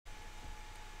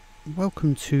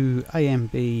Welcome to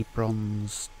ANB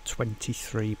Bronze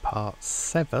 23 Part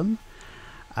 7.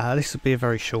 This will be a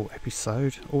very short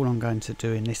episode. All I'm going to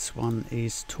do in this one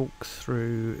is talk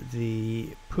through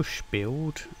the push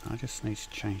build. I just need to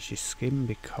change this skin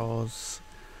because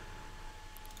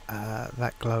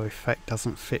that glow effect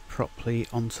doesn't fit properly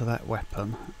onto that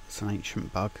weapon. It's an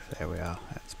ancient bug. There we are,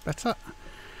 that's better.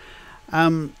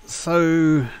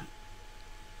 So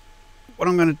what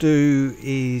I'm going to do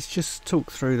is just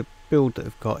talk through the build that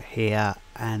I've got here,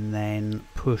 and then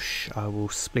push I will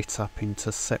split up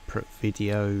into separate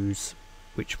videos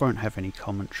which won't have any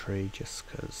commentary, just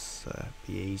because it'd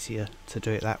be easier to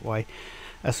do it that way.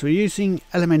 So we're using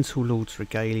Elemental Lord's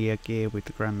Regalia gear with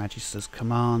the Grand Magister's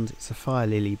command. It's a Fire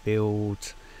Lily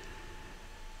build.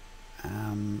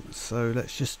 So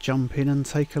let's just jump in and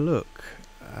take a look.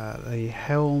 The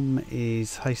helm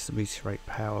is haste, ability rate,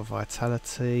 power,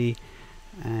 vitality,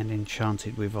 and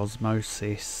enchanted with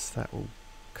osmosis. That will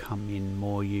come in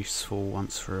more useful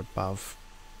once we're above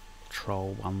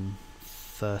Troll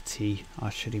 130, I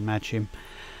should imagine.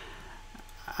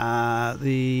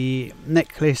 The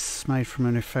necklace made from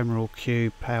an ephemeral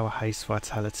cube, power, haste,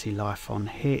 vitality, life on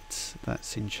hit.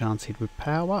 That's enchanted with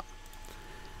power.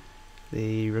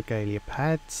 The regalia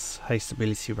pads, haste,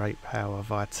 ability rate, power,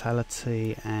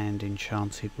 vitality, and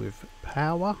enchanted with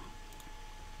power.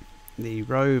 The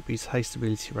robe is haste,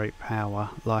 ability rate, power,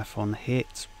 life on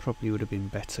hit. Probably would have been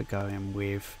better going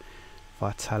with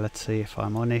vitality if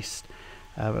I'm honest,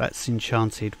 but that's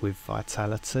enchanted with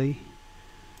vitality.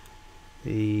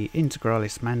 The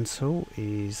integralis mantle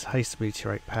is haste, ability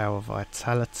rate, power,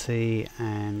 vitality,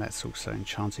 and that's also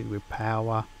enchanted with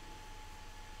power.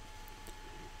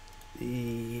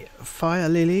 The fire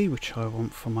lily, which I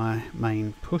want for my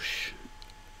main push,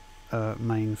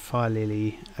 main fire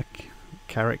lily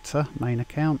character, main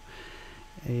account,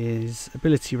 is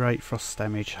ability rate, frost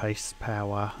damage, haste,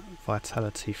 power,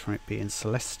 vitality from it being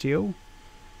celestial.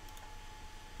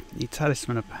 The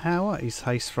talisman of power is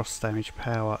haste, frost damage,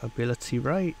 power, ability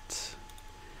rate.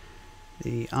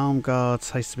 The arm guards,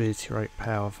 haste, ability rate,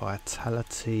 power,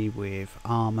 vitality with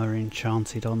armor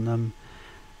enchanted on them.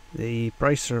 The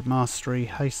bracer of mastery,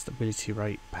 haste, ability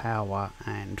rate, power,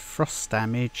 and frost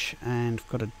damage, and I've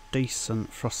got a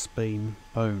decent frost beam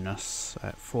bonus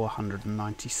at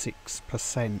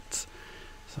 496%.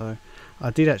 So I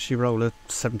did actually roll a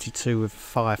 72 with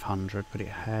 500, but it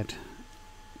had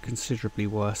considerably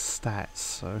worse stats,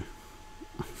 so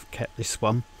I've kept this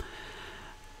one.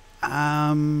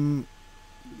 The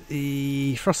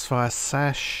Frostfire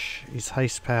sash is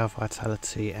haste, power,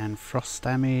 vitality, and frost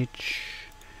damage.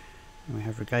 And we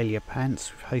have regalia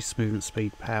pants with haste, movement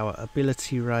speed, power,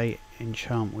 ability rate,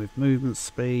 enchant with movement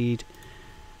speed.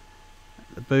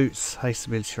 The boots, haste,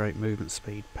 ability rate, movement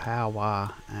speed,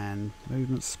 power, and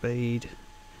movement speed.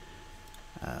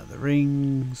 The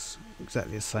rings,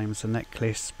 exactly the same as the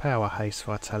necklace, power, haste,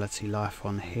 vitality, life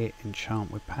on hit, enchant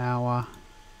with power,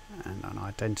 and an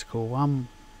identical one.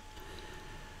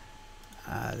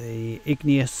 The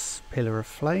igneous pillar of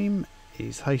flame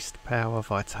is haste, power,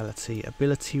 vitality,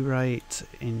 ability rate,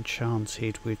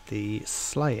 enchanted with the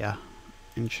Slayer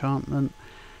enchantment.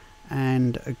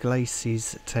 And a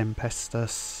Glacis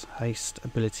Tempestus, haste,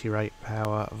 ability rate,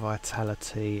 power,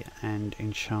 vitality, and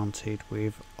enchanted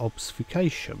with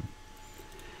obfuscation.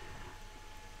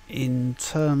 In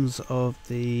terms of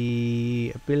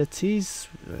the abilities,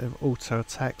 auto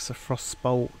attacks are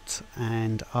Frostbolt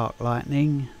and Arc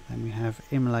Lightning. Then we have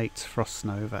Immolate, Frost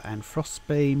Nova, and Frost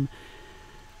Beam.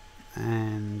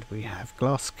 And we have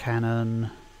Glass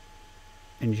Cannon,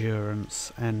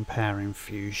 Endurance, and Power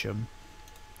Infusion.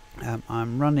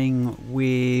 I'm running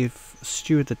with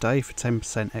Stew of the Day for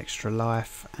 10% extra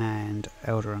life, and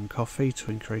Elder and Coffee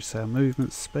to increase our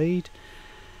movement speed.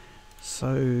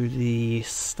 So the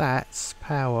stats: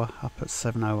 power up at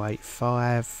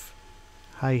 7085,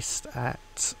 haste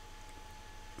at,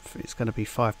 it's going to be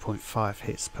 5.5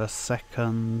 hits per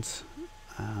second,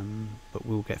 but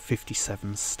we'll get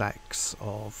 57 stacks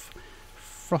of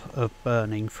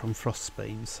burning from frost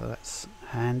beams, so that's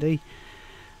handy.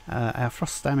 Our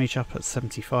frost damage up at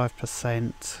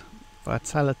 75%,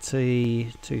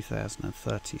 vitality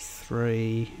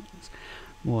 2033, it's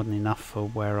more than enough for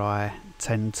where I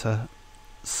tend to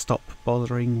stop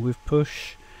bothering with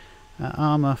push.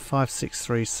 Armour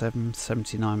 5637,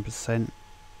 79%,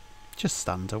 just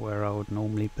under where I would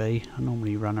normally be. I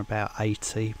normally run about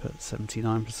 80, but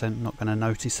 79%, not going to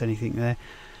notice anything there.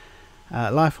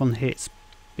 Life on hit's a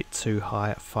bit too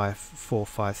high at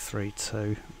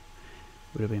 4532.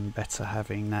 Would have been better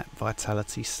having that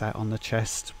vitality stat on the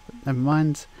chest, but never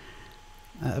mind.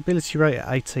 Ability rate at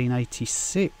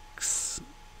 1886,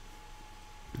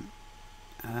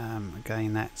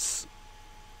 again, that's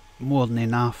more than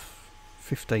enough.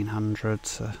 1500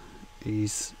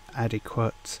 is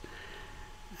adequate,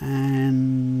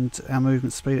 and our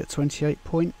movement speed at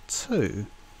 28.2.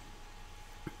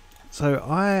 So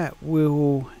I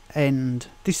will end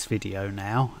this video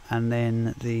now, and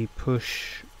then the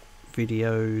push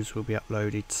videos will be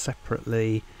uploaded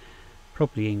separately,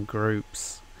 probably in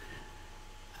groups,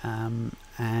 and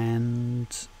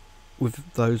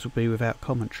those will be without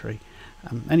commentary.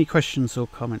 Any questions or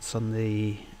comments on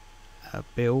the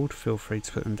build, feel free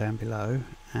to put them down below,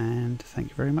 and thank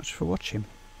you very much for watching.